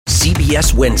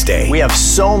CBS Wednesday. We have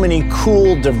so many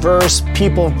cool, diverse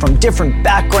people from different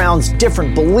backgrounds,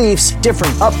 different beliefs,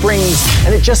 different upbringings,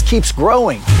 and it just keeps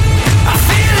growing.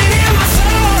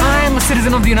 I'm a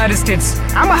citizen of the United States.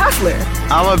 I'm a hustler.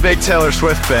 I'm a big Taylor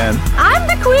Swift fan. I'm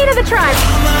the queen of the tribe.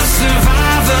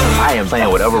 I am playing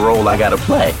whatever role I gotta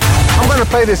play. I'm gonna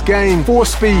play this game full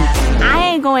speed.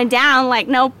 I ain't going down like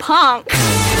no punk.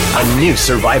 A new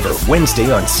Survivor, Wednesday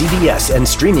on CBS and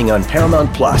streaming on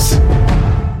Paramount+.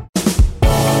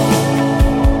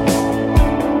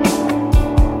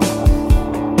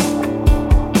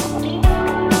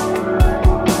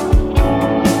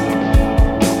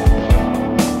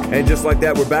 And just like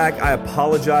that, we're back. I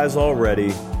apologize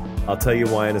already. I'll tell you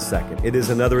why in a second. It is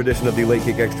another edition of the Late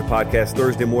Kick Extra Podcast,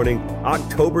 Thursday morning,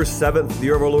 October 7th, the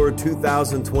year of our Lord,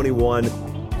 2021.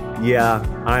 Yeah,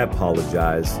 I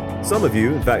apologize. Some of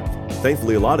you, in fact,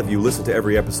 thankfully a lot of you listen to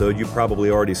every episode. You've probably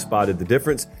already spotted the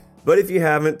difference. But if you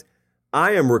haven't,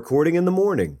 I am recording in the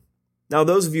morning. Now,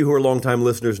 those of you who are longtime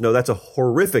listeners know that's a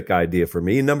horrific idea for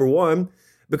me. Number one,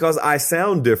 because I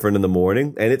sound different in the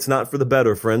morning, and it's not for the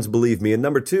better, friends, believe me. And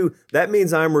number two, that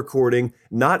means I'm recording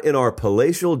not in our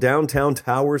palatial downtown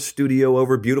tower studio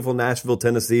over beautiful Nashville,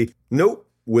 Tennessee. Nope.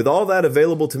 With all that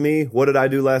available to me, what did I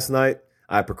do last night?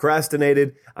 I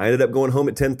procrastinated. I ended up going home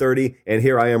at 10:30, and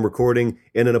here I am recording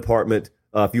in an apartment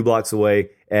a few blocks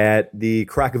away at the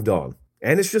crack of dawn.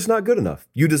 And it's just not good enough.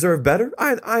 You deserve better.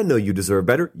 I know you deserve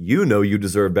better. You know you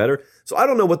deserve better. So I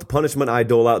don't know what the punishment I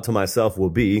dole out to myself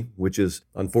will be, which is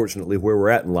unfortunately where we're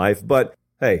at in life. But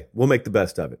hey, we'll make the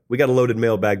best of it. We got a loaded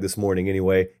mailbag this morning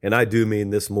anyway, and I do mean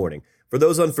this morning. For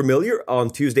those unfamiliar, on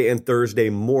Tuesday and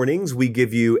Thursday mornings, we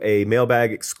give you a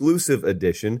mailbag exclusive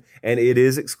edition, and it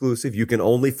is exclusive. You can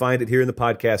only find it here in the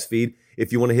podcast feed.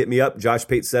 If you want to hit me up,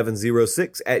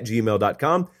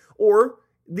 joshpate706@gmail.com, or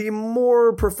the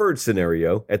more preferred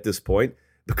scenario at this point,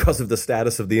 because of the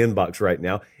status of the inbox right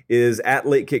now, is at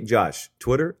Late Kick Josh.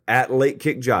 Twitter, at Late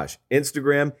Kick Josh.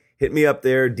 Instagram, hit me up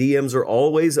there. DMs are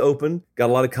always open. Got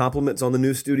a lot of compliments on the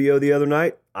new studio the other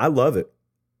night. I love it.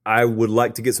 I would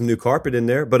like to get some new carpet in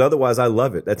there, but otherwise I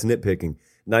love it. That's nitpicking.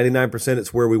 99%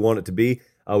 it's where we want it to be.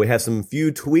 We have some few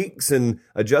tweaks and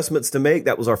adjustments to make.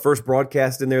 That was our first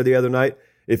broadcast in there the other night.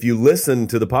 If you listen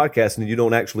to the podcast and you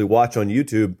don't actually watch on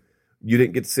YouTube, you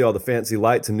didn't get to see all the fancy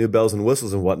lights and new bells and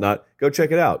whistles and whatnot, go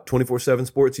check it out. 24/7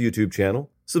 Sports YouTube channel.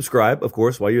 Subscribe, of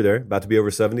course, while you're there. About to be over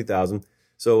 70,000.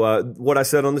 So what I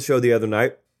said on the show the other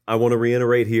night, I want to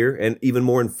reiterate here, and even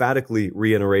more emphatically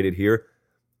reiterate it here.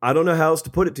 I don't know how else to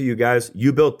put it to you guys.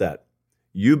 You built that.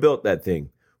 You built that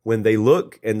thing. When they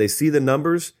look and they see the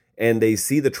numbers and they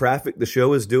see the traffic the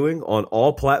show is doing on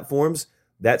all platforms,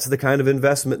 that's the kind of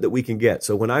investment that we can get.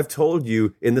 So when I've told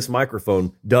you in this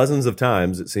microphone dozens of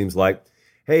times, it seems like,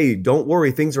 hey, don't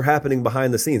worry, things are happening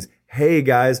behind the scenes. Hey,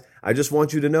 guys, I just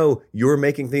want you to know you're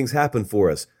making things happen for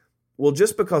us. Well,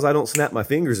 just because I don't snap my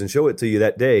fingers and show it to you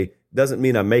that day doesn't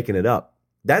mean I'm making it up.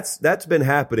 That's been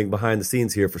happening behind the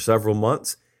scenes here for several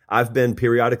months. I've been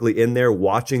periodically in there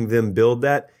watching them build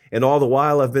that. And all the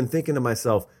while I've been thinking to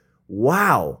myself,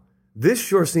 wow, this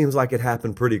sure seems like it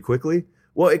happened pretty quickly.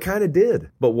 Well, it kind of did.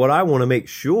 But what I want to make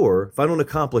sure, if I don't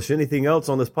accomplish anything else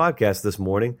on this podcast this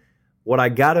morning, what I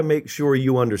got to make sure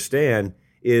you understand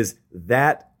is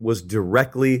that was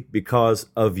directly because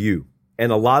of you.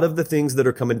 And a lot of the things that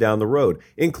are coming down the road,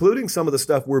 including some of the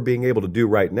stuff we're being able to do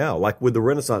right now, like with the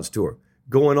Renaissance Tour,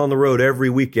 going on the road every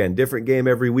weekend, different game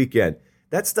every weekend.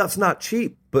 That stuff's not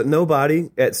cheap, but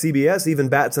nobody at CBS even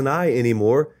bats an eye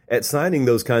anymore at signing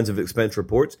those kinds of expense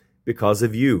reports because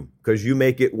of you, because you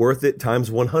make it worth it times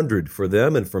 100 for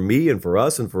them and for me and for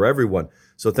us and for everyone.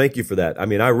 So thank you for that. I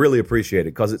mean, I really appreciate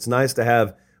it because it's nice to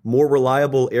have more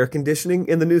reliable air conditioning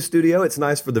in the new studio. It's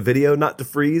nice for the video not to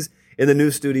freeze in the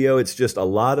new studio. It's just a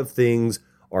lot of things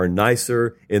are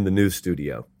nicer in the new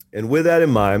studio. And with that in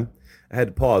mind, I had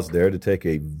to pause there to take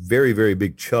a very, very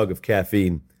big chug of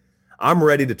caffeine. I'm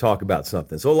ready to talk about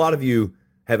something. So a lot of you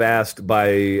have asked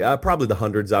by probably the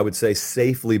hundreds, I would say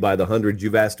safely by the hundreds,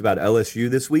 you've asked about LSU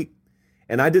this week.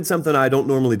 And I did something I don't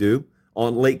normally do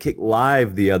on Late Kick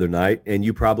Live the other night, and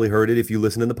you probably heard it. If you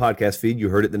listen in the podcast feed, you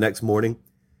heard it the next morning.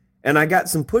 And I got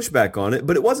some pushback on it,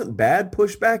 but it wasn't bad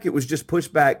pushback. It was just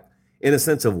pushback in a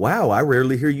sense of, wow, I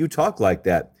rarely hear you talk like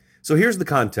that. So here's the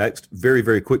context, very,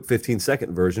 very quick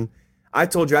 15-second version. I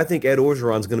told you I think Ed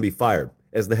Orgeron is going to be fired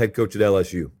as the head coach at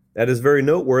LSU. That is very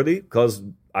noteworthy because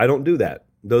I don't do that.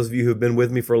 Those of you who have been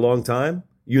with me for a long time,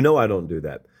 you know I don't do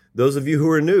that. Those of you who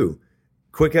are new,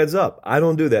 quick heads up, I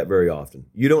don't do that very often.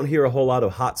 You don't hear a whole lot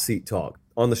of hot seat talk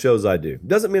on the shows I do.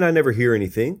 Doesn't mean I never hear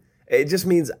anything. It just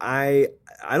means I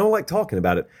don't like talking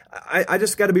about it. I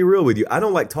just got to be real with you. I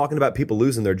don't like talking about people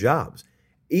losing their jobs.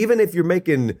 Even if you're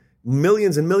making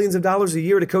millions and millions of dollars a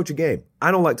year to coach a game,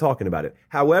 I don't like talking about it.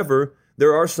 However,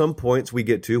 there are some points we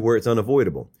get to where it's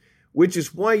unavoidable, which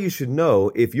is why you should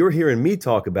know if you're hearing me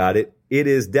talk about it, it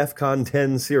is DEFCON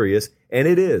 10 serious, and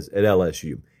it is at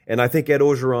LSU. And I think Ed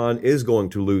Orgeron is going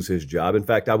to lose his job. In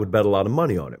fact, I would bet a lot of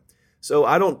money on it. So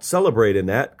I don't celebrate in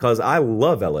that because I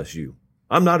love LSU.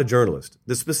 I'm not a journalist.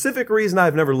 The specific reason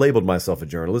I've never labeled myself a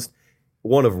journalist,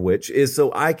 one of which is so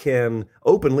I can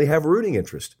openly have rooting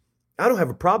interest. I don't have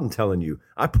a problem telling you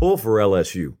I pull for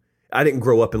LSU. I didn't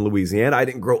grow up in Louisiana. I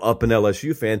didn't grow up an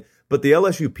LSU fan, but the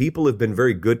LSU people have been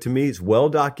very good to me. It's well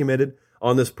documented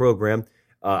on this program.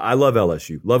 I love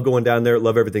LSU, love going down there,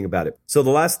 love everything about it. So the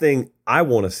last thing I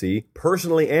want to see,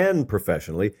 personally and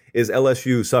professionally, is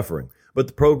LSU suffering. But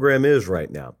the program is right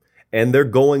now, and they're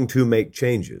going to make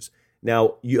changes.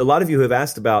 Now, a lot of you have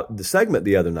asked about the segment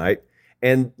the other night,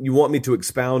 and you want me to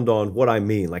expound on what I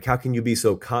mean. Like, how can you be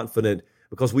so confident?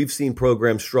 Because we've seen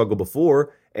programs struggle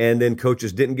before, and then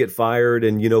coaches didn't get fired.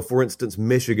 And, for instance,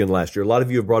 Michigan last year. A lot of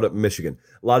you have brought up Michigan.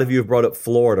 A lot of you have brought up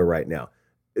Florida right now.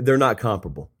 They're not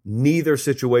comparable. Neither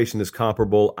situation is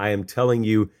comparable. I am telling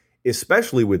you,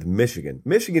 especially with Michigan.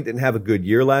 Michigan didn't have a good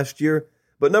year last year.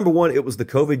 But number one, it was the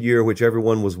COVID year, which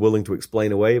everyone was willing to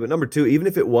explain away. But number two, even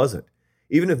if it wasn't,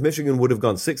 even if Michigan would have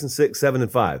gone 6-6,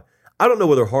 7-5, I don't know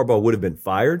whether Harbaugh would have been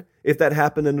fired if that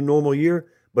happened in a normal year.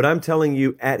 But I'm telling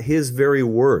you, at his very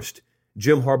worst,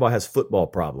 Jim Harbaugh has football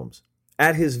problems.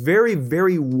 At his very,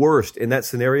 very worst in that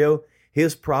scenario,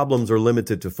 his problems are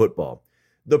limited to football.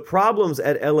 The problems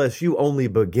at LSU only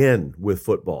begin with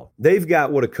football. They've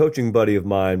got what a coaching buddy of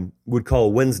mine would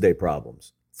call Wednesday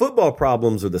problems. Football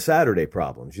problems are the Saturday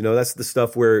problems. That's the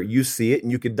stuff where you see it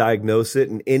and you could diagnose it,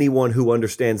 and anyone who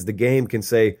understands the game can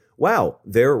say, wow,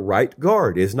 their right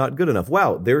guard is not good enough.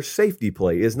 Wow, their safety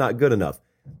play is not good enough.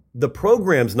 The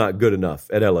program's not good enough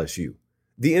at LSU.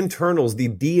 The internals, the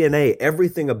DNA,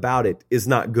 everything about it is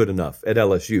not good enough at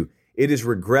LSU. It has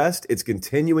regressed. It's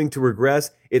continuing to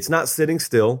regress. It's not sitting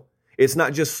still. It's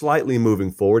not just slightly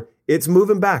moving forward. It's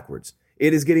moving backwards.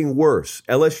 It is getting worse.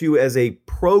 LSU as a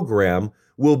program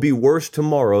will be worse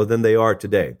tomorrow than they are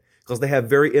today because they have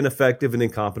very ineffective and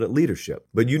incompetent leadership.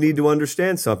 But you need to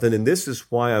understand something, and this is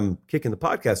why I'm kicking the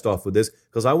podcast off with this,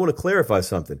 because I want to clarify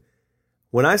something.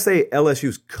 When I say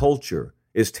LSU's culture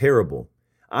is terrible,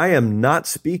 I am not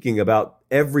speaking about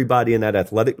everybody in that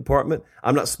athletic department.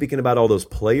 I'm not speaking about all those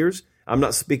players. I'm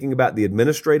not speaking about the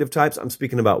administrative types. I'm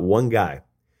speaking about one guy,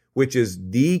 which is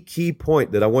the key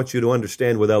point that I want you to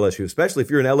understand with LSU, especially if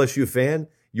you're an LSU fan,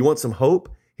 you want some hope.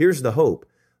 Here's the hope.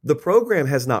 The program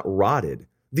has not rotted.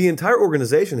 The entire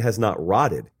organization has not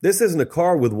rotted. This isn't a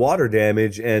car with water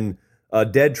damage and a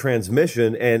dead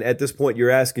transmission. And at this point,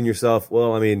 you're asking yourself,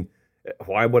 well,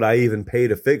 why would I even pay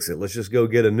to fix it? Let's just go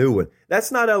get a new one.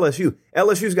 That's not LSU.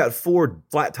 LSU's got 4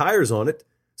 flat tires on it,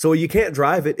 so you can't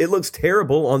drive it. It looks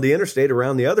terrible on the interstate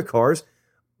around the other cars,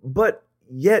 but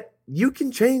yet you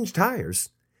can change tires.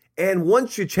 And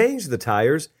once you change the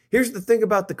tires, here's the thing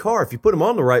about the car. If you put them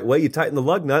on the right way, you tighten the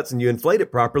lug nuts and you inflate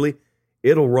it properly,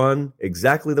 it'll run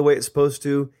exactly the way it's supposed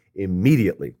to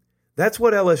immediately. That's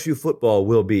what LSU football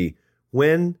will be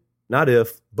when, not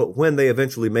if, but when they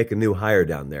eventually make a new hire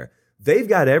down there. They've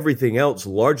got everything else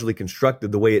largely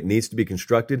constructed the way it needs to be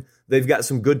constructed. They've got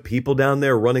some good people down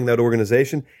there running that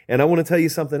organization. And I want to tell you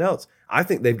something else. I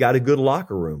think they've got a good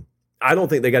locker room. I don't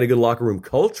think they got a good locker room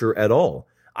culture at all.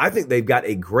 I think they've got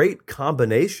a great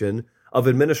combination of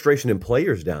administration and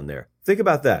players down there. Think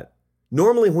about that.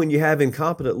 Normally when you have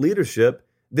incompetent leadership,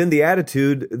 then the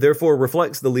attitude therefore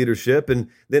reflects the leadership, and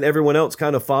then everyone else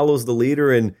kind of follows the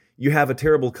leader, and you have a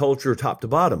terrible culture top to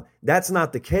bottom. That's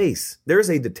not the case. There's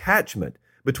a detachment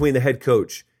between the head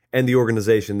coach and the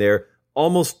organization there,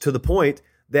 almost to the point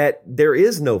that there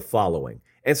is no following.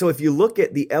 And so if you look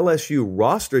at the LSU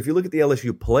roster, if you look at the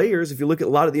LSU players, if you look at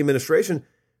a lot of the administration,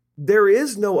 there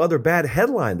is no other bad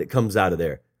headline that comes out of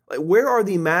there. Like, where are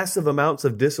the massive amounts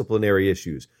of disciplinary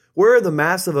issues? Where are the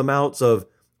massive amounts of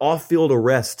off-field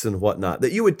arrests and whatnot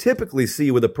that you would typically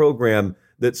see with a program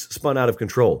that's spun out of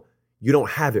control? You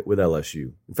don't have it with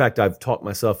LSU. In fact, I've talked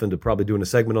myself into probably doing a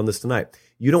segment on this tonight.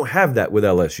 You don't have that with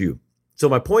LSU. So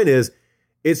my point is,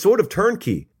 it's sort of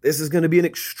turnkey. This is going to be an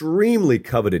extremely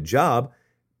coveted job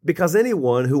because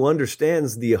anyone who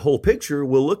understands the whole picture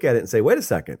will look at it and say, wait a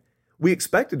second, we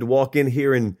expected to walk in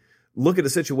here and look at a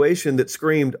situation that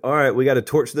screamed, all right, we got to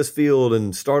torch this field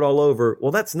and start all over.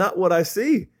 Well, that's not what I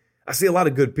see. I see a lot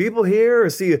of good people here. I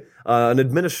see an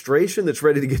administration that's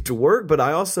ready to get to work, but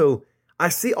I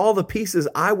see all the pieces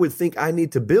I would think I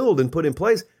need to build and put in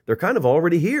place they're kind of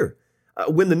already here.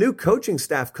 When the new coaching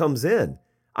staff comes in,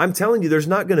 I'm telling you, there's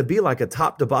not going to be like a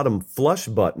top to bottom flush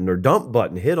button or dump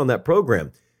button hit on that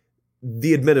program.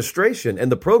 The administration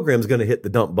and the program is going to hit the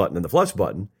dump button and the flush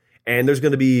button, and there's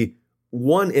going to be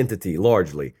one entity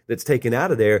largely that's taken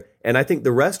out of there, and I think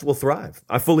the rest will thrive.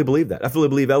 I fully believe that. I fully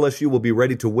believe LSU will be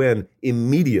ready to win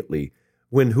immediately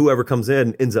when whoever comes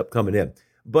in ends up coming in.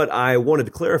 But I wanted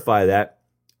to clarify that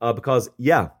because,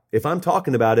 yeah, if I'm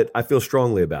talking about it, I feel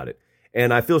strongly about it.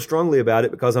 And I feel strongly about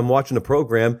it because I'm watching a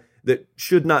program that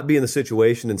should not be in the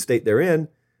situation and state they're in,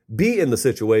 be in the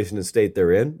situation and state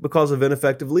they're in because of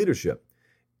ineffective leadership.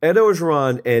 Ed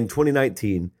Orgeron in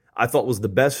 2019, I thought was the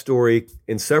best story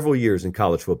in several years in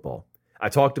college football. I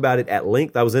talked about it at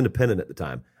length. I was independent at the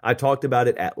time. I talked about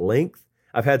it at length.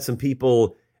 I've had some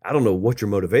people, I don't know what your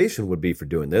motivation would be for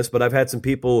doing this, but I've had some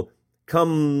people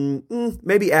come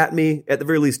maybe at me, at the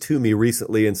very least to me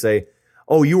recently and say,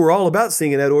 oh, you were all about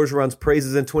singing Ed Orgeron's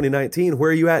praises in 2019.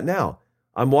 Where are you at now?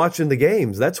 I'm watching the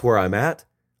games. That's where I'm at.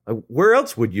 Where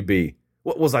else would you be?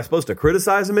 What was I supposed to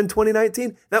criticize him in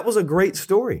 2019? That was a great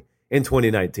story in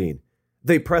 2019.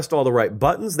 They pressed all the right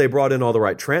buttons. They brought in all the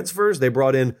right transfers. They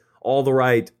brought in all the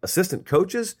right assistant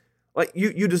coaches. Like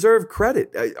you deserve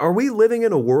credit. Are we living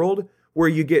in a world where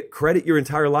you get credit your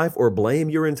entire life or blame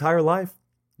your entire life?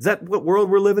 Is that what world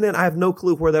we're living in? I have no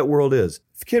clue where that world is.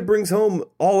 If a kid brings home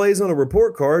all A's on a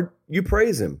report card, you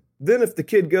praise him. Then if the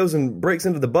kid goes and breaks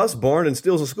into the bus barn and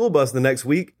steals a school bus the next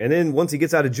week, and then once he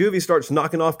gets out of juvie starts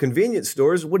knocking off convenience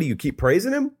stores, what do you keep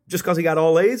praising him just because he got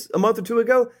all A's a month or two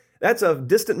ago? That's a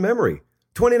distant memory.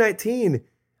 2019,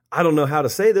 I don't know how to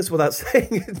say this without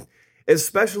saying it, as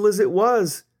special as it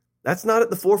was, that's not at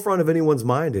the forefront of anyone's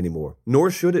mind anymore,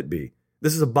 nor should it be.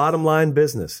 This is a bottom line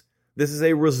business. This is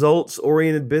a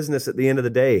results-oriented business at the end of the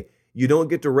day. You don't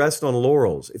get to rest on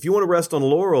laurels. If you want to rest on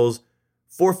laurels,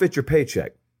 forfeit your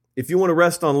paycheck. If you want to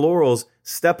rest on laurels,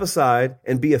 step aside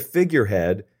and be a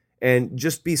figurehead and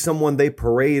just be someone they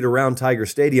parade around Tiger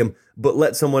Stadium, but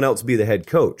let someone else be the head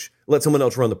coach. Let someone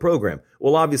else run the program.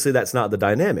 Well, obviously, that's not the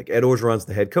dynamic. Ed Orgeron's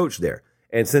the head coach there.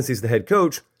 And since he's the head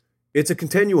coach, it's a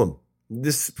continuum.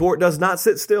 This sport does not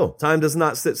sit still. Time does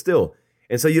not sit still.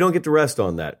 And so you don't get to rest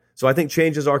on that. So I think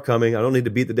changes are coming. I don't need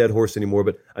to beat the dead horse anymore,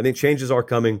 but I think changes are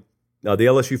coming. The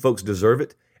LSU folks deserve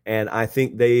it. And I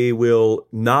think they will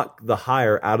knock the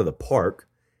hire out of the park.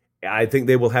 I think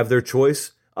they will have their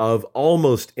choice of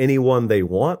almost anyone they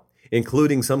want,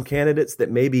 including some candidates that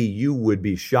maybe you would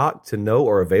be shocked to know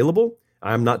are available.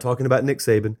 I'm not talking about Nick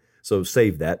Saban, so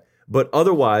save that. But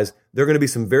otherwise, there are going to be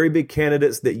some very big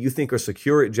candidates that you think are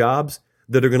secure at jobs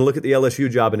that are going to look at the LSU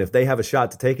job, and if they have a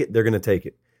shot to take it, they're going to take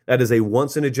it. That is a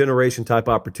once-in-a-generation type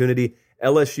opportunity.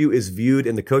 LSU is viewed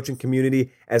in the coaching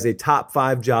community as a top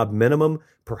 5 job minimum,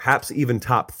 perhaps even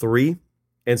top 3.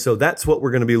 And so that's what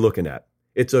we're going to be looking at.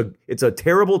 It's a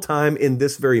terrible time in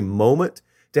this very moment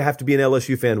to have to be an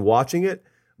LSU fan watching it,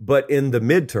 but in the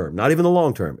midterm, not even the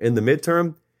long term, in the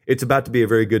midterm, it's about to be a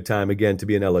very good time again to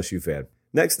be an LSU fan.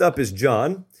 Next up is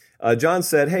John. John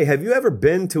said, hey, have you ever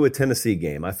been to a Tennessee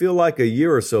game? I feel like a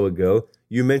year or so ago,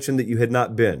 you mentioned that you had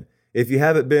not been. If you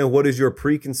haven't been, what is your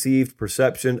preconceived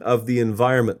perception of the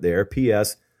environment there?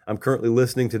 P.S. I'm currently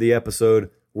listening to the episode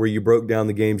where you broke down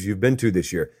the games you've been to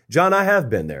this year. John, I have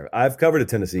been there. I've covered a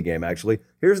Tennessee game, actually.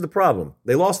 Here's the problem.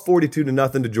 They lost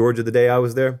 42-0 to Georgia the day I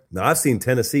was there. Now, I've seen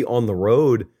Tennessee on the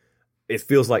road, it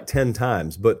feels like 10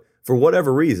 times. But for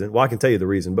whatever reason, well, I can tell you the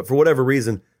reason, but for whatever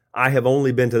reason, I have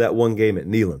only been to that one game at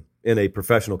Neyland in a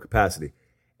professional capacity.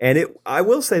 And I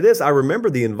will say this, I remember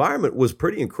the environment was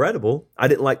pretty incredible. I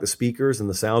didn't like the speakers and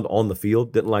the sound on the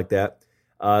field. Didn't like that.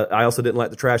 I also didn't like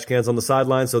the trash cans on the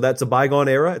sideline. So that's a bygone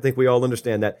era. I think we all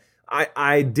understand that.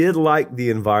 I did like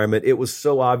the environment. It was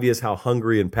so obvious how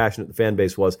hungry and passionate the fan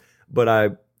base was. But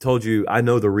I told you, I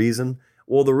know the reason.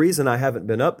 Well, the reason I haven't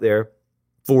been up there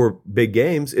for big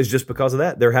games is just because of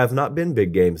that. There have not been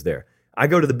big games there. I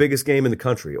go to the biggest game in the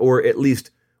country, or at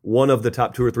least one of the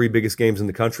top 2 or 3 biggest games in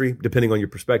the country, depending on your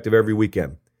perspective, every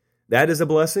weekend. That is a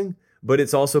blessing, but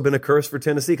it's also been a curse for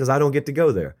Tennessee because I don't get to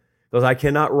go there. Because I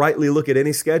cannot rightly look at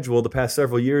any schedule the past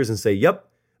several years and say, yep,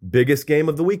 biggest game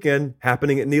of the weekend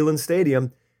happening at Neyland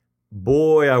Stadium.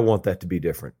 Boy, I want that to be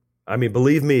different. I mean,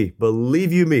 believe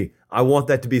you me, I want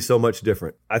that to be so much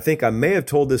different. I think I may have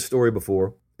told this story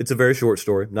before. It's a very short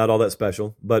story, not all that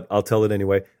special, but I'll tell it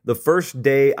anyway. The first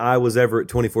day I was ever at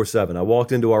 24/7, I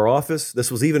walked into our office.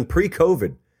 This was even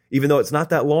pre-COVID, even though it's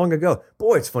not that long ago.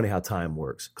 Boy, it's funny how time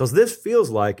works, because this feels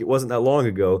like it wasn't that long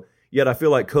ago, yet I feel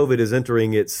like COVID is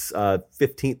entering its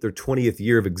 15th or 20th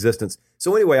year of existence.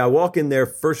 So anyway, I walk in there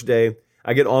first day.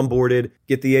 I get onboarded,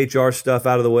 get the HR stuff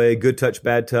out of the way, good touch,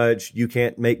 bad touch. You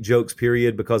can't make jokes,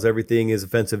 period, because everything is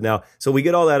offensive now. So we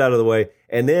get all that out of the way.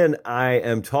 And then I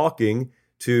am talking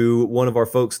to one of our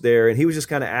folks there, and he was just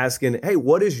kind of asking, hey,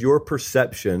 what is your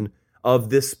perception of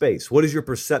this space? What is your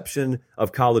perception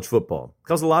of college football?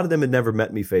 Because a lot of them had never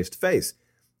met me face to face.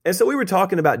 And so we were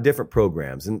talking about different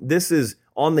programs, and this is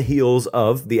on the heels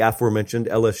of the aforementioned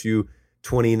LSU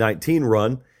 2019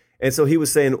 run. And so he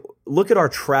was saying, look at our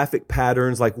traffic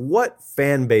patterns. Like, what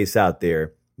fan base out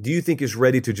there do you think is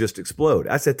ready to just explode?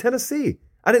 I said, Tennessee.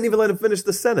 I didn't even let him finish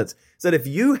the sentence. I said, if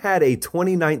you had a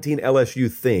 2019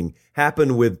 LSU thing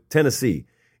happen with Tennessee,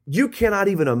 you cannot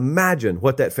even imagine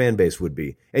what that fan base would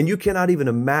be. And you cannot even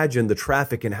imagine the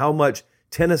traffic and how much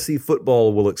Tennessee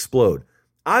football will explode.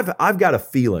 I've got a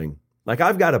feeling, like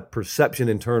I've got a perception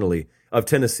internally of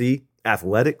Tennessee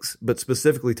athletics, but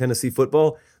specifically Tennessee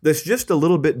football, that's just a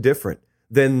little bit different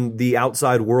than the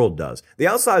outside world does. The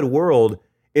outside world,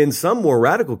 in some more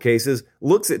radical cases,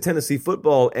 looks at Tennessee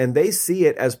football and they see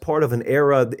it as part of an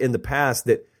era in the past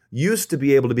that used to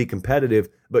be able to be competitive,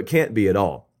 but can't be at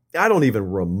all. I don't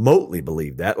even remotely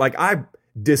believe that. Like, I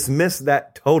dismiss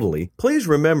that totally. Please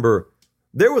remember,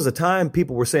 there was a time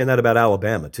people were saying that about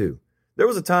Alabama too. There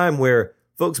was a time where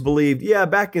folks believed, yeah,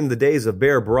 back in the days of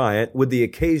Bear Bryant, with the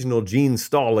occasional Gene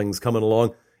Stallings coming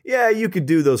along, yeah, you could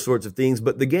do those sorts of things,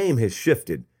 but the game has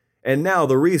shifted. And now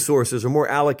the resources are more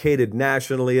allocated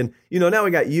nationally. And, now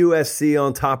we got USC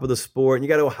on top of the sport, and you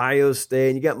got Ohio State,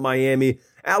 and you got Miami.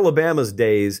 Alabama's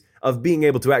days of being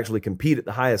able to actually compete at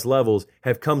the highest levels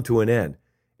have come to an end.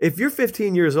 If you're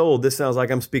 15 years old, this sounds like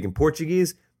I'm speaking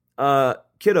Portuguese.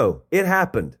 Kiddo, it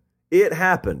happened. It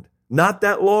happened. Not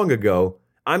that long ago.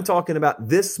 I'm talking about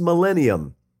this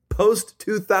millennium,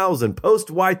 post-2000,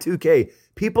 post-Y2K.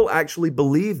 People actually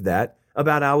believed that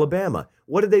about Alabama.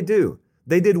 What did they do?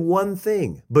 They did one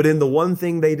thing, but in the one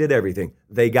thing they did everything.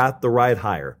 They got the right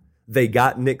hire. They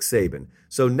got Nick Saban.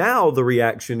 So now the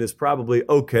reaction is probably,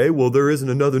 okay, well, there isn't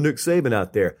another Nick Saban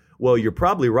out there. Well, you're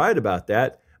probably right about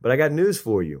that, but I got news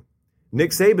for you.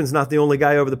 Nick Saban's not the only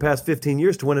guy over the past 15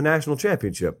 years to win a national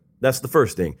championship. That's the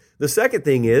first thing. The second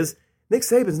thing is Nick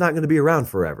Saban's not going to be around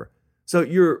forever. So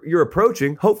you're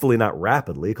approaching, hopefully not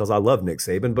rapidly, because I love Nick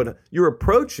Saban, but you're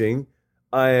approaching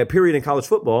a period in college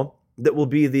football that will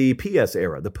be the PS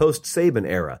era, the post-Saban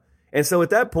era. And so at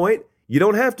that point, you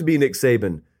don't have to be Nick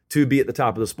Saban to be at the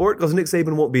top of the sport, because Nick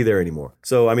Saban won't be there anymore.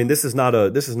 So, I mean, this is not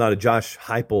a Josh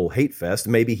Heupel hate fest.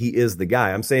 Maybe he is the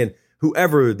guy. I'm saying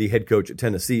whoever the head coach at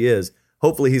Tennessee is,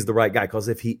 hopefully he's the right guy, because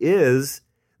if he is,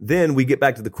 then we get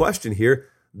back to the question here.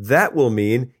 That will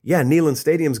mean, yeah, Neyland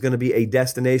Stadium is going to be a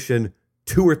destination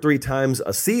 2 or 3 times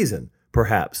a season,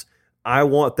 perhaps. I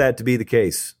want that to be the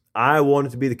case. I want it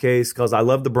to be the case because I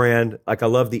love the brand. Like, I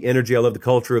love the energy. I love the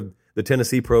culture of the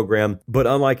Tennessee program. But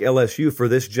unlike LSU, for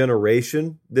this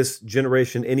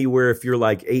generation anywhere, if you're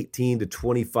like 18 to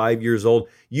 25 years old,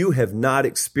 you have not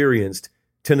experienced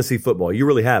Tennessee football. You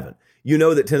really haven't. You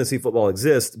know that Tennessee football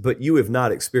exists, but you have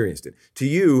not experienced it. To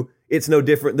you, it's no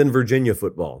different than Virginia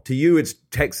football. To you, it's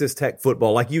Texas Tech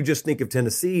football. Like, you just think of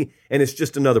Tennessee and it's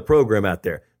just another program out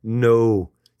there. No,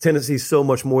 Tennessee's so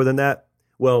much more than that.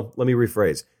 Well, let me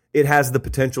rephrase. It has the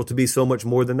potential to be so much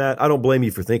more than that. I don't blame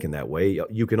you for thinking that way.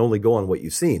 You can only go on what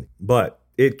you've seen, but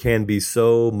it can be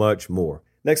so much more.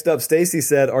 Next up, Stacy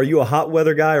said, are you a hot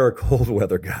weather guy or a cold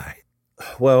weather guy?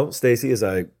 Well, Stacy, as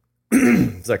I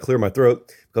clear my throat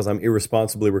because I'm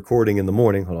irresponsibly recording in the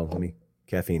morning. Hold on, let me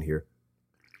caffeine here.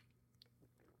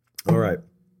 All right.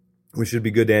 We should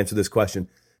be good to answer this question.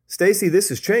 Stacy, this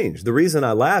has changed. The reason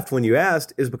I laughed when you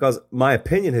asked is because my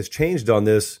opinion has changed on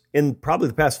this in probably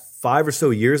the past 5 or so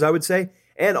years, I would say.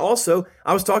 And also,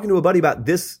 I was talking to a buddy about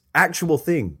this actual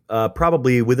thing,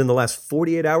 probably within the last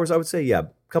 48 hours, I would say. Yeah, a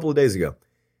couple of days ago.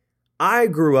 I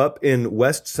grew up in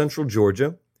West Central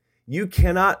Georgia. You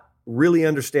cannot really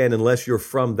understand, unless you're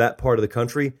from that part of the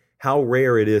country, how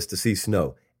rare it is to see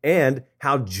snow and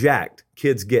how jacked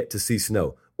kids get to see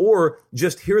snow. Or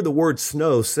just hear the word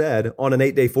snow said on an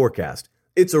 8-day forecast.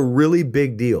 It's a really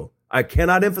big deal. I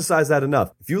cannot emphasize that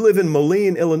enough. If you live in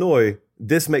Moline, Illinois,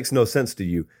 this makes no sense to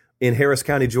you. In Harris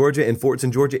County, Georgia, in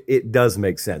Fortson, Georgia, it does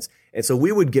make sense. And so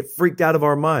we would get freaked out of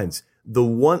our minds. The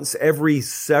once every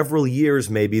several years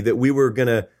maybe that we were going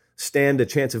to stand a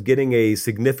chance of getting a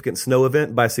significant snow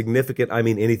event. By significant, I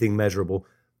mean anything measurable.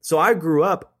 So I grew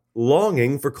up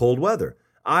longing for cold weather.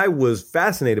 I was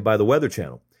fascinated by the Weather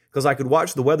Channel, because I could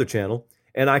watch the Weather Channel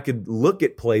and I could look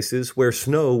at places where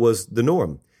snow was the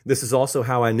norm. This is also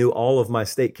how I knew all of my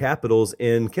state capitals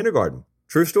in kindergarten.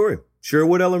 True story.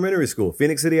 Sherwood Elementary School,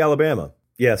 Phoenix City, Alabama.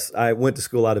 Yes, I went to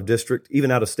school out of district,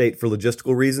 even out of state for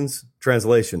logistical reasons.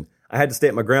 Translation, I had to stay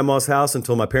at my grandma's house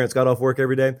until my parents got off work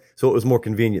every day, so it was more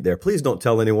convenient there. Please don't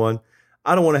tell anyone.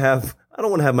 I don't want to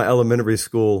have my elementary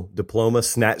school diploma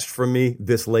snatched from me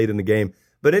this late in the game.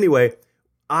 But anyway,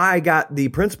 I got the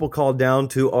principal called down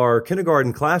to our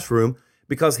kindergarten classroom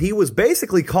because he was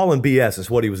basically calling BS is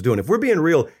what he was doing. If we're being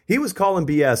real, he was calling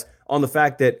BS on the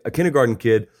fact that a kindergarten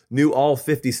kid knew all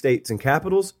 50 states and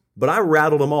capitals, but I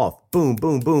rattled him off. Boom,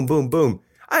 boom, boom, boom, boom.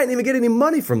 I didn't even get any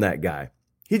money from that guy.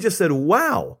 He just said,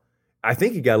 wow. I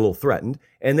think he got a little threatened.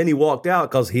 And then he walked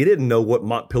out because he didn't know what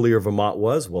Montpelier, Vermont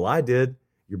was. Well, I did.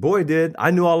 Your boy did.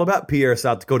 I knew all about Pierre,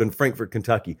 South Dakota, and Frankfort,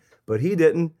 Kentucky, but he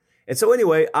didn't. And so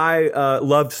anyway, I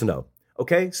loved snow.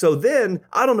 Okay, so then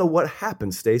I don't know what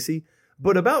happened, Stacy,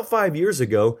 but about 5 years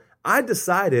ago, I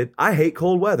decided I hate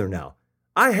cold weather now.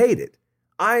 I hate it.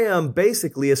 I am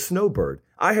basically a snowbird.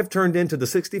 I have turned into the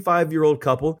 65-year-old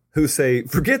couple who say,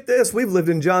 forget this, we've lived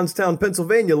in Johnstown,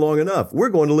 Pennsylvania long enough. We're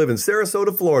going to live in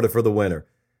Sarasota, Florida for the winter.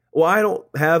 Well, I don't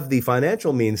have the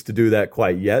financial means to do that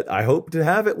quite yet. I hope to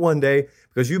have it one day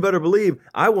because you better believe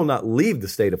I will not leave the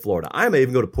state of Florida. I may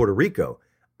even go to Puerto Rico.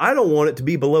 I don't want it to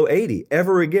be below 80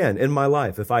 ever again in my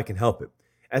life if I can help it.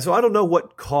 And so I don't know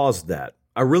what caused that.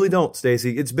 I really don't,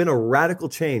 Stacey. It's been a radical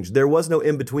change. There was no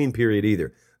in-between period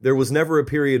either. There was never a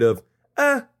period of,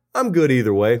 I'm good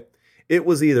either way. It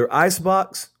was either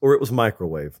icebox or it was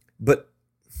microwave. But,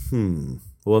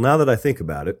 well, now that I think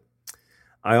about it,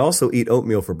 I also eat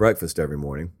oatmeal for breakfast every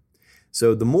morning.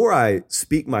 So the more I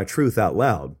speak my truth out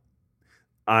loud,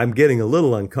 I'm getting a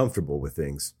little uncomfortable with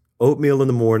things. Oatmeal in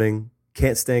the morning,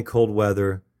 can't stand cold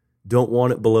weather, don't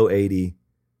want it below 80.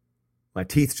 My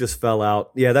teeth just fell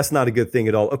out. Yeah, that's not a good thing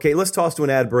at all. Okay, let's toss to an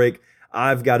ad break.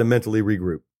 I've got to mentally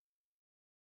regroup.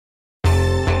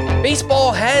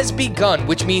 Baseball has begun,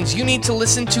 which means you need to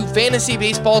listen to Fantasy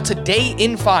Baseball Today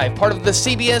in 5, part of the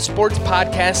CBS Sports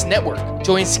Podcast Network.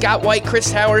 Join Scott White,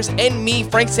 Chris Towers, and me,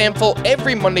 Frank Samfel,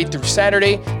 every Monday through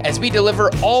Saturday as we deliver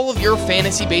all of your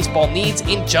fantasy baseball needs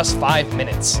in just 5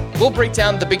 minutes. We'll break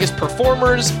down the biggest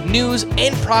performers, news,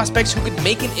 and prospects who could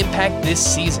make an impact this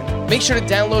season. Make sure to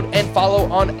download and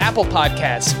follow on Apple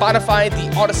Podcasts, Spotify,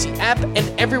 the Odyssey app,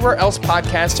 and everywhere else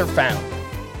podcasts are found.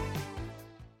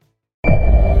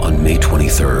 On May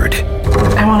 23rd,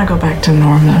 I want to go back to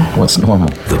normal. What's normal?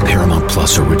 The Paramount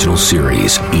Plus original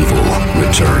series, Evil,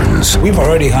 returns. We've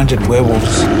already hunted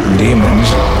werewolves, demons.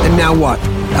 And now what?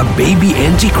 A baby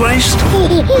Antichrist?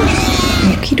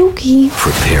 Okie dokie.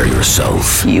 Prepare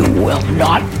yourself. You will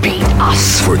not beat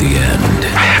us. For the end.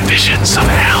 I have visions of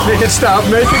hell. Make it stop.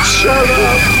 Make it shut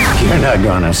up. You're not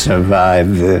gonna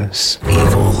survive this.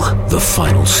 Evil, the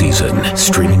final season.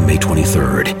 Streaming May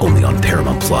 23rd. Only on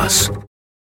Paramount Plus.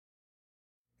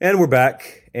 And we're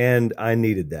back, and I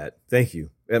needed that. Thank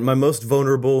you. At my most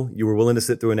vulnerable, you were willing to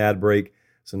sit through an ad break,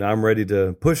 so now I'm ready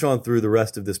to push on through the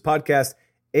rest of this podcast.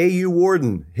 AU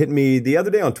Warden hit me the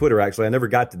other day on Twitter, actually. I never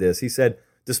got to this. He said,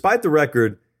 despite the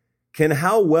record, can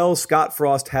how well Scott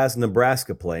Frost has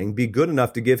Nebraska playing be good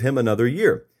enough to give him another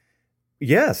year?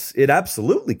 Yes, it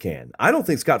absolutely can. I don't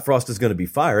think Scott Frost is going to be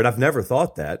fired. I've never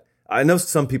thought that. I know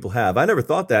some people have. I never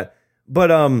thought that.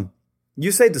 But,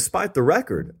 you say despite the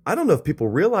record. I don't know if people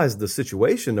realize the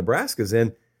situation Nebraska's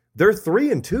in. They're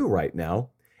 3-2 right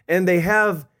now, and they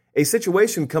have a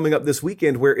situation coming up this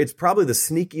weekend where it's probably the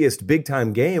sneakiest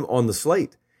big-time game on the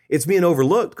slate. It's being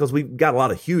overlooked because we've got a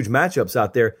lot of huge matchups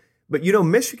out there. But, you know,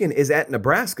 Michigan is at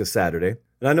Nebraska Saturday.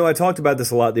 And I know I talked about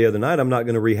this a lot the other night. I'm not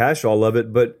going to rehash all of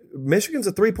it, but Michigan's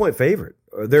a 3-point favorite,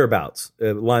 or thereabouts.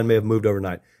 The line may have moved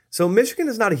overnight. So Michigan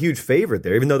is not a huge favorite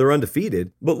there, even though they're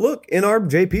undefeated. But look, in our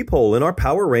JP poll, in our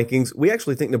power rankings, we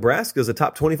actually think Nebraska is a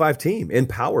top 25 team in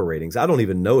power ratings. I don't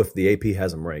even know if the AP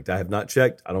has them ranked. I have not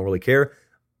checked. I don't really care.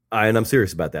 And I'm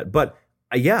serious about that. But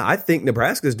yeah, I think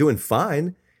Nebraska is doing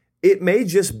fine. It may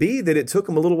just be that it took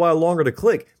them a little while longer to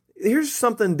click. Here's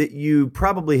something that you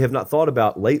probably have not thought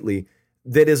about lately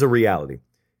that is a reality.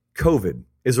 COVID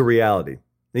is a reality.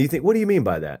 Now you think, what do you mean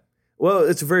by that? Well,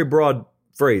 it's a very broad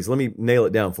phrase. Let me nail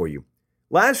it down for you.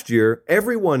 Last year,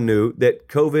 everyone knew that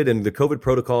COVID and the COVID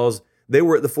protocols, they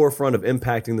were at the forefront of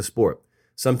impacting the sport.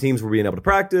 Some teams were being able to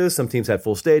practice, some teams had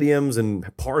full stadiums and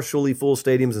partially full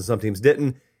stadiums, and some teams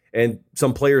didn't, and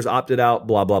some players opted out,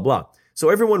 blah, blah, blah. So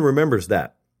everyone remembers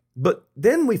that. But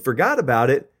then we forgot about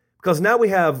it because now we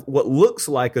have what looks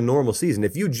like a normal season.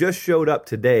 If you just showed up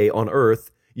today on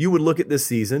Earth, you would look at this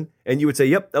season and you would say,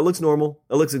 yep, that looks normal.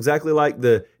 That looks exactly like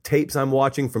the tapes I'm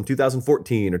watching from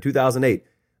 2014 or 2008.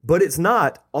 But it's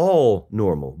not all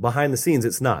normal. Behind the scenes,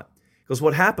 it's not. Because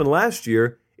what happened last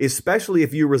year, especially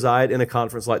if you reside in a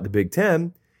conference like the Big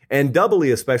Ten, and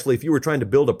doubly especially if you were trying to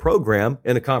build a program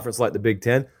in a conference like the Big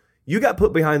Ten, You got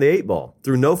put behind the 8 ball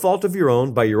through no fault of your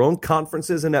own, by your own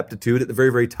conference's ineptitude at the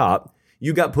very, very top.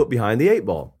 You got put behind the 8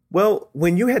 ball. Well,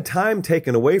 when you had time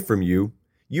taken away from you,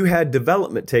 you had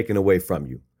development taken away from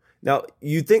you. Now,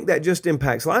 you think that just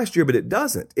impacts last year, but it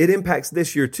doesn't. It impacts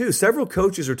this year too. Several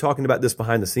coaches are talking about this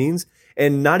behind the scenes,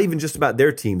 and not even just about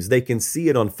their teams. They can see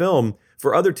it on film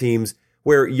for other teams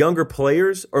where younger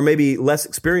players or maybe less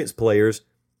experienced players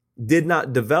did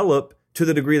not develop to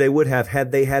the degree they would have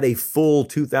had they had a full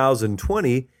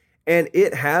 2020. And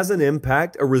it has an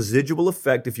impact, a residual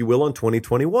effect, if you will, on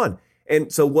 2021.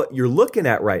 And so what you're looking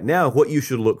at right now, what you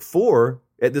should look for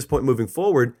at this point moving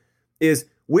forward, is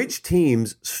which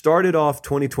teams started off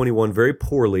 2021 very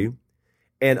poorly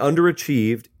and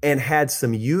underachieved and had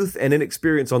some youth and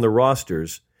inexperience on the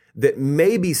rosters that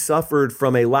maybe suffered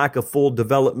from a lack of full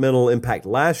developmental impact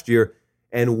last year,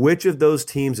 and which of those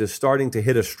teams is starting to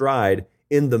hit a stride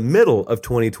in the middle of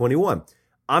 2021.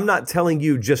 I'm not telling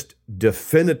you just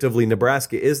definitively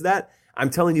Nebraska is that. I'm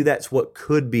telling you that's what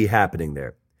could be happening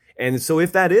there. And so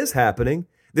if that is happening,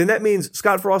 then that means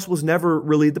Scott Frost was never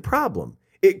really the problem.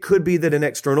 It could be that an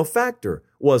external factor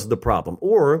was the problem.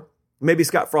 Or maybe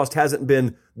Scott Frost hasn't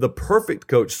been the perfect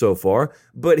coach so far,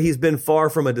 but he's been far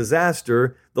from a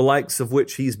disaster, the likes of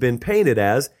which he's been painted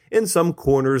as in some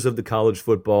corners of the college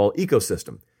football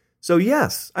ecosystem. So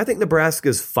yes, I think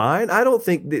Nebraska's fine. I don't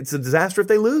think it's a disaster if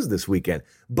they lose this weekend.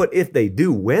 But if they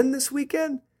do win this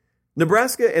weekend,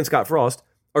 Nebraska and Scott Frost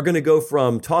are going to go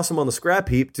from toss them on the scrap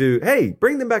heap to, hey,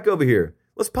 bring them back over here.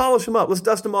 Let's polish them up. Let's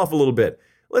dust them off a little bit.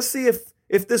 Let's see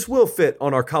if this will fit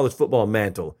on our college football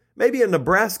mantle. Maybe a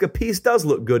Nebraska piece does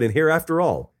look good in here after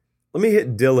all. Let me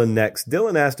hit Dylan next.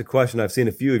 Dylan asked a question I've seen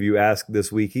a few of you ask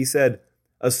this week. He said,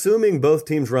 assuming both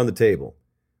teams run the table,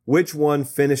 which one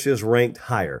finishes ranked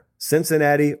higher,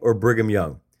 Cincinnati or Brigham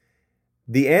Young?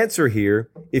 The answer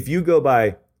here, if you go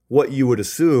by what you would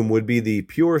assume would be the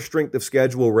pure strength of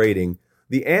schedule rating,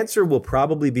 the answer will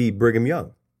probably be Brigham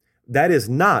Young. That is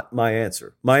not my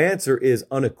answer. My answer is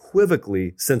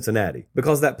unequivocally Cincinnati,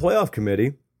 because that playoff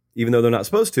committee, even though they're not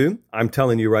supposed to, I'm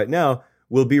telling you right now,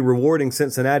 will be rewarding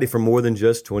Cincinnati for more than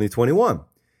just 2021.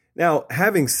 Now,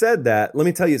 having said that, let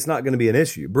me tell you, it's not going to be an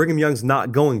issue. Brigham Young's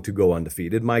not going to go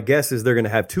undefeated. My guess is they're going to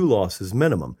have 2 losses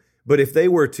minimum. But if they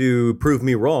were to prove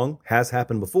me wrong, has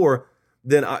happened before,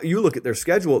 then you look at their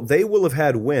schedule, they will have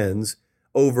had wins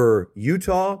over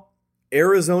Utah,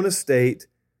 Arizona State.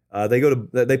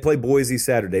 They play Boise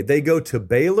Saturday. They go to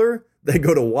Baylor. They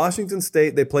go to Washington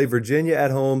State. They play Virginia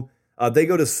at home. They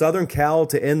go to Southern Cal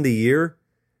to end the year.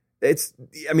 That's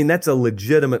a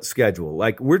legitimate schedule.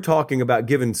 Like, we're talking about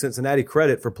giving Cincinnati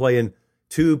credit for playing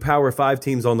 2 Power 5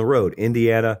 teams on the road,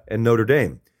 Indiana and Notre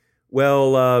Dame.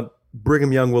 Well,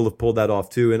 Brigham Young will have pulled that off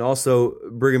too. And also,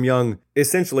 Brigham Young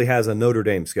essentially has a Notre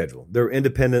Dame schedule. They're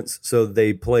independents, so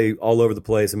they play all over the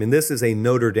place. I mean, this is a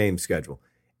Notre Dame schedule.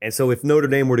 And so if Notre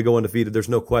Dame were to go undefeated, there's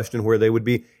no question where they would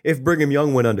be. If Brigham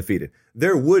Young went undefeated,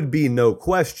 there would be no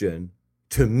question.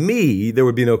 To me, there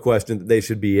would be no question that they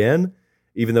should be in.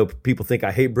 Even though people think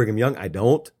I hate Brigham Young, I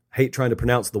don't. I hate trying to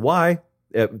pronounce the Y.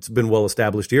 It's been well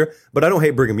established here. But I don't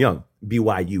hate Brigham Young,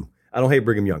 BYU. I don't hate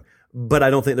Brigham Young. But I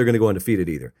don't think they're going to go undefeated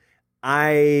either.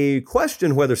 I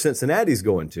question whether Cincinnati's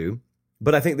going to,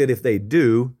 but I think that if they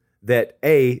do, that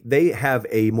A, they have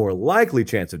a more likely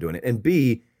chance of doing it, and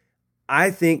B, I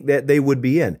think that they would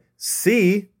be in.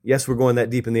 C, yes, we're going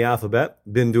that deep in the alphabet.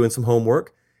 Been doing some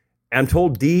homework. I'm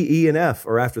told D, E, and F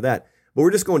are after that, but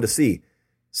we're just going to C.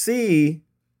 C,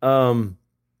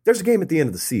 there's a game at the end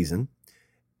of the season.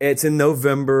 It's in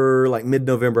November, like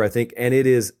mid-November, I think, and it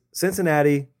is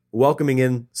Cincinnati welcoming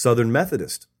in Southern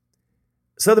Methodist.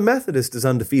 Southern Methodist is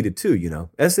undefeated too, you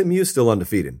know. SMU is still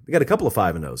undefeated. They got a couple of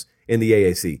 5-0s in the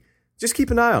AAC. Just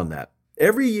keep an eye on that.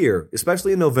 Every year,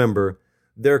 especially in November,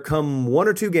 there come 1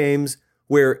 or 2 games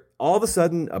where all of a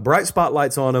sudden a bright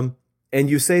spotlight's on them,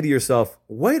 and you say to yourself,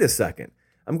 wait a second.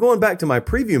 I'm going back to my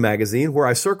preview magazine where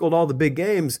I circled all the big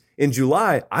games in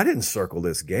July. I didn't circle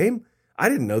this game. I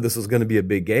didn't know this was going to be a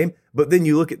big game. But then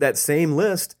you look at that same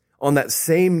list on that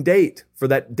same date for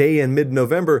that day in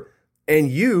mid-November,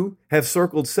 and you have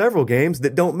circled several games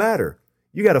that don't matter.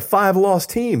 You got a 5-loss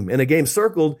team in a game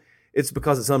circled. It's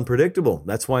because it's unpredictable.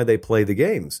 That's why they play the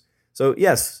games. So,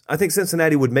 yes, I think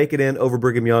Cincinnati would make it in over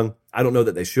Brigham Young. I don't know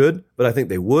that they should, but I think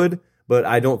they would. But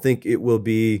I don't think it will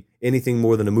be anything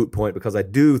more than a moot point because I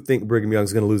do think Brigham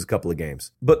Young's going to lose a couple of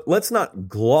games. But let's not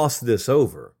gloss this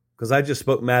over because I just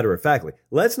spoke matter-of-factly.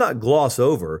 Let's not gloss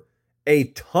over a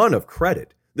ton of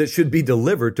credit that should be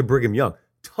delivered to Brigham Young.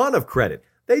 Ton of credit.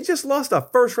 They just lost a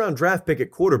first-round draft pick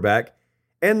at quarterback,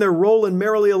 and they're rolling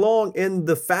merrily along in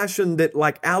the fashion that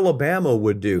like Alabama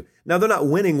would do. Now, they're not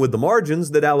winning with the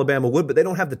margins that Alabama would, but they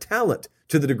don't have the talent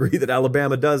to the degree that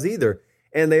Alabama does either.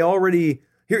 And they already,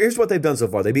 here's what they've done so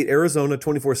far. They beat Arizona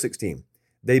 24-16.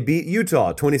 They beat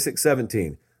Utah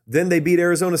 26-17. Then they beat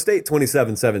Arizona State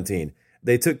 27-17.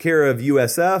 They took care of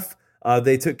USF.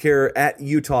 They took care at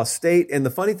Utah State. And the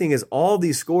funny thing is all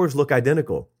these scores look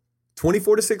identical.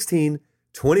 24-16,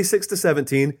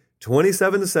 26-17,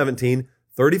 27-17,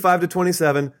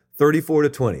 35-27,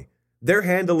 34-20. They're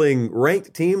handling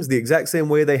ranked teams the exact same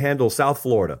way they handle South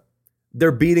Florida.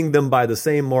 They're beating them by the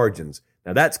same margins.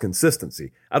 Now, that's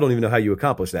consistency. I don't even know how you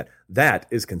accomplish that. That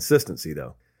is consistency,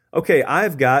 though. Okay,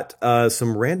 I've got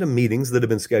some random meetings that have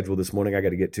been scheduled this morning I got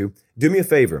to get to. Do me a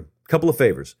favor, a couple of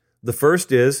favors. The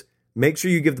first is make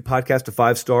sure you give the podcast a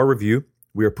 5-star review.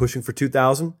 We are pushing for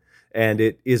 2,000, and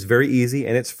it is very easy,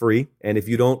 and it's free. And if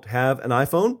you don't have an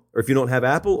iPhone, or if you don't have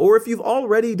Apple, or if you've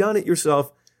already done it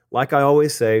yourself, like I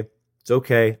always say, it's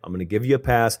okay. I'm going to give you a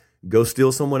pass. Go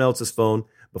steal someone else's phone.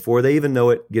 Before they even know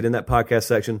it, get in that podcast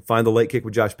section, find the Late Kick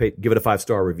with Josh Pate, give it a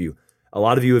 5-star review. A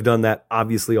lot of you have done that,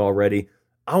 obviously, already.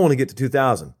 I want to get to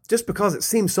 2,000 just because it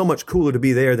seems so much cooler to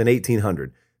be there than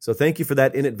 1,800. So thank you for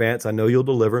that in advance. I know you'll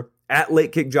deliver. At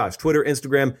Late Kick Josh, Twitter,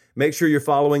 Instagram. Make sure you're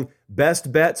following.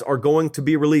 Best bets are going to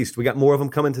be released. We got more of them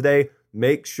coming today.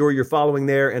 Make sure you're following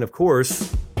there. And of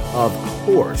course,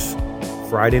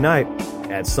 Friday night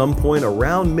at some point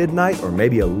around midnight or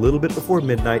maybe a little bit before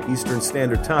midnight Eastern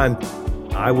Standard Time,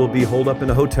 I will be holed up in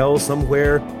a hotel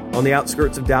somewhere on the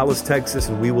outskirts of Dallas, Texas,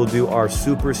 and we will do our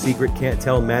super secret can't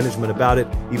tell management about it,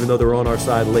 even though they're on our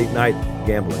side, late night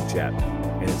gambling chat.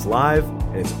 And it's live,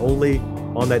 and it's only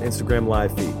on that Instagram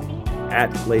live feed,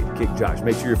 at Late Kick Josh.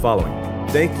 Make sure you're following.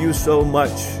 Thank you so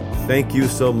much. Thank you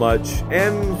so much.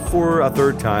 And for a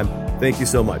third time, thank you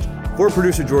so much. For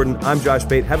producer Jordan, I'm Josh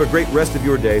Pate. Have a great rest of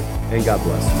your day, and God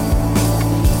bless.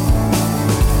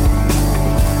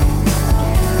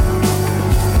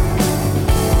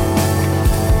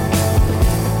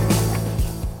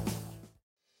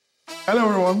 Hello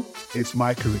everyone, it's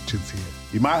Micah Richards here.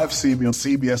 You might have seen me on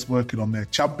CBS working on their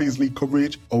Champions League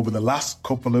coverage over the last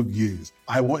couple of years.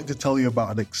 I wanted to tell you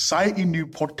about an exciting new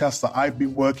podcast that I've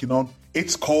been working on.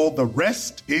 It's called The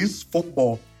Rest is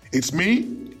Football. It's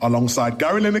me, alongside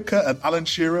Gary Lineker and Alan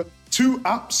Shearer, two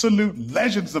absolute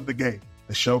legends of the game.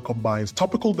 The show combines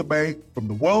topical debate from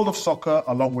the world of soccer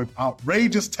along with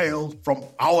outrageous tales from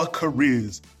our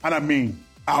careers. And I mean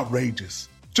outrageous.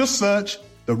 Just search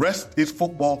The Rest is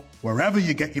Football wherever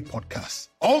you get your podcasts.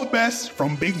 All the best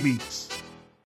from Big Meats.